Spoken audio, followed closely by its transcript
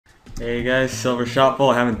Hey guys, Silver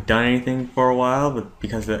Shotful. I haven't done anything for a while, but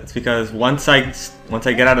it's because once I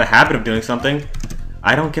get out of the habit of doing something,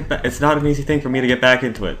 I don't get back. It's not an easy thing for me to get back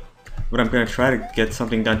into it. But I'm gonna try to get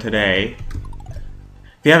something done today.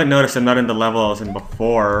 If you haven't noticed, I'm not in the level I was in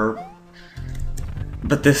before.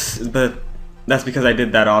 But that's because I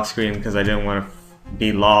did that off screen because I didn't want to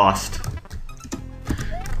be lost.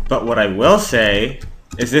 But what I will say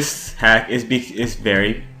is this hack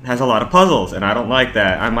has a lot of puzzles, and I don't like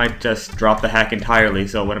that. I might just drop the hack entirely,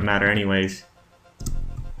 so it wouldn't matter anyways.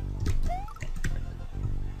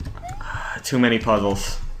 Too many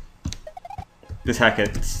puzzles. This hack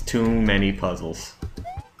has too many puzzles.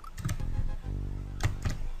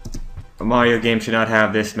 A Mario game should not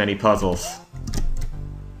have this many puzzles.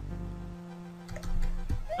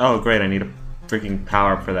 Oh great, I need a freaking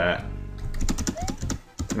power-up for that.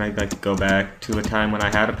 Can I like go back to a time when I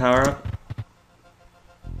had a power-up?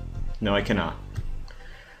 No, I cannot.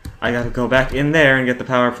 I gotta go back in there and get the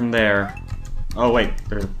power from there. Oh wait,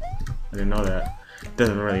 I didn't know that.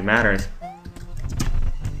 Doesn't really matter.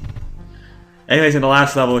 Anyways, in the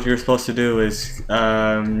last level, what you're supposed to do is,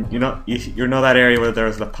 you know that area where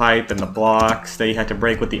there's the pipe and the blocks that you had to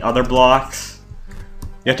break with the other blocks?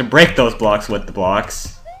 You have to break those blocks with the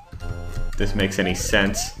blocks. If this makes any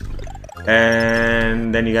sense.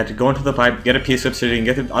 And then you have to go into the pipe, get a P-switch so you can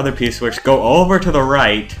get the other P-switch, go over to the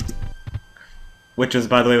right, which was,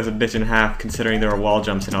 by the way, was a bitch and a half considering there were wall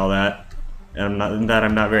jumps and all that. And I'm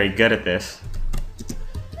not very good at this.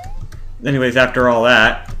 Anyways, after all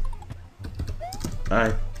that,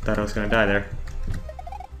 I thought I was gonna die there.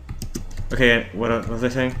 Okay, what was I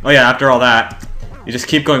saying? Oh yeah, after all that, you just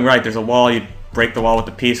keep going right. There's a wall, you break the wall with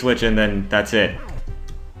the P-switch, and then that's it.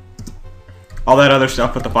 All that other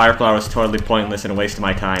stuff with the Fireflower was totally pointless and a waste of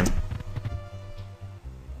my time.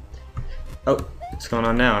 Oh, what's going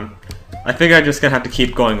on now? I figure I'm just gonna have to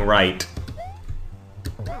keep going right.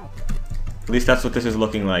 At least that's what this is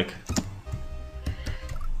looking like.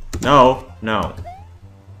 No, no.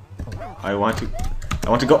 I want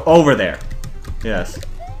to go over there. Yes.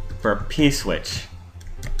 For a P-switch.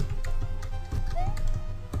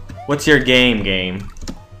 What's your game?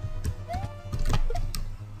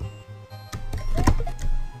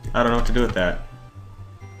 I don't know what to do with that.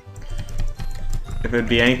 If it'd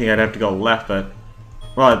be anything, I'd have to go left, but...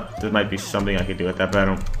 Well, there might be something I could do with that, but I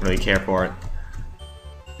don't really care for it.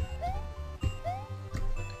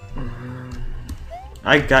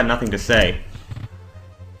 I got nothing to say.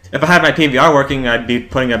 If I had my PVR working, I'd be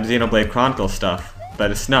putting up Xenoblade Chronicles stuff,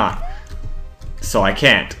 but it's not. So I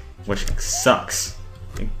can't, which sucks.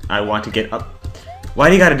 I want to get up... Why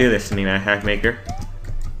do you gotta do this to me, Hackmaker?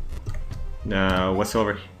 No, what's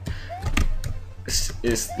over here?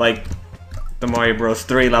 It's like the Mario Bros.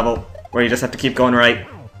 3 level, where you just have to keep going right.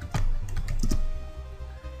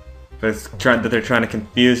 But they're trying to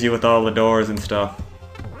confuse you with all the doors and stuff.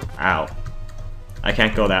 Ow. I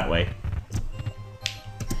can't go that way.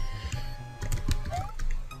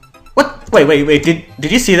 What? Wait,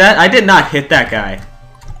 did you see that? I did not hit that guy.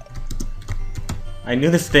 I knew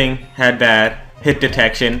this thing had bad hit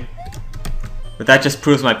detection, but that just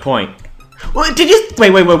proves my point. What, did you?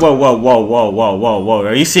 Wait, whoa.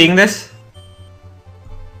 Are you seeing this?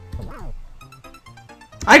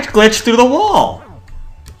 I glitched through the wall.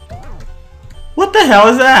 What the hell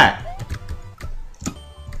is that?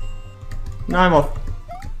 Now I'm off.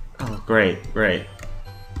 Oh, great.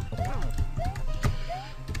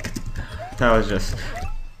 That was just...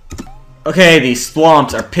 Okay, these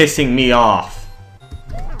swamps are pissing me off.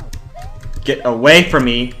 Get away from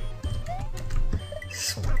me.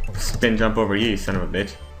 Spin jump over you, son of a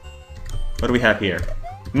bitch. What do we have here?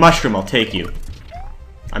 Mushroom, I'll take you.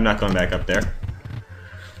 I'm not going back up there.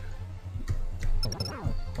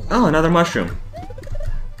 Oh, another mushroom.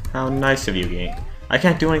 How nice of you, game. I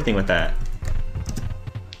can't do anything with that.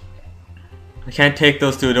 I can't take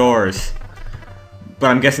those through doors. But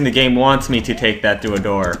I'm guessing the game wants me to take that through a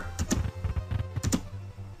door.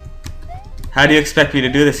 How do you expect me to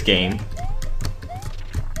do this, game?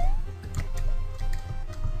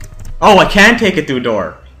 Oh, I can take it through a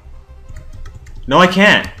door. No, I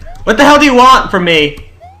can't. What the hell do you want from me?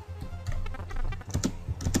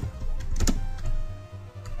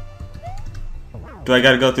 Do I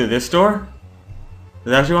gotta go through this door?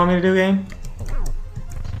 Is that what you want me to do, game?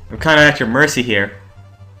 I'm kinda at your mercy here.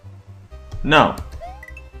 No.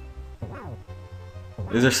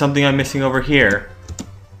 Is there something I'm missing over here?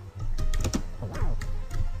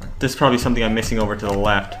 There's probably something I'm missing over to the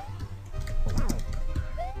left.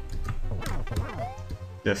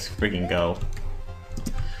 Just freaking go.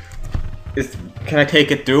 Can I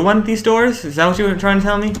take it through one of these doors? Is that what you were trying to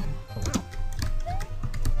tell me?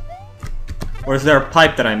 Or is there a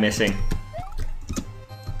pipe that I'm missing?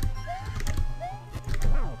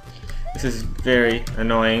 This is very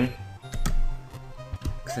annoying.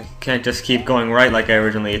 Because I can't just keep going right like I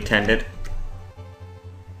originally intended.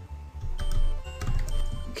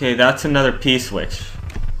 Okay, that's another P-switch.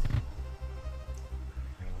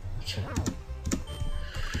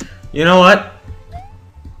 You know what?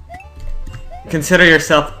 Consider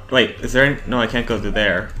yourself... Wait, is there any... No, I can't go through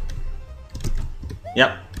there.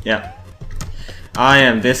 Yep, yep. I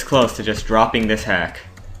am this close to just dropping this hack.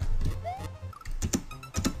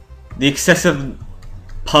 The excessive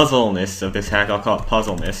puzzleness of this hack, I'll call it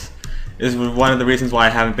puzzleness, is one of the reasons why I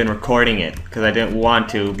haven't been recording it. Because I didn't want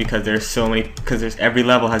to, because there's so many... Because there's every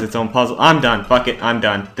level has its own puzzle. I'm done, fuck it, I'm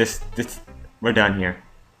done. We're done here.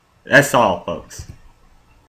 That's all, folks.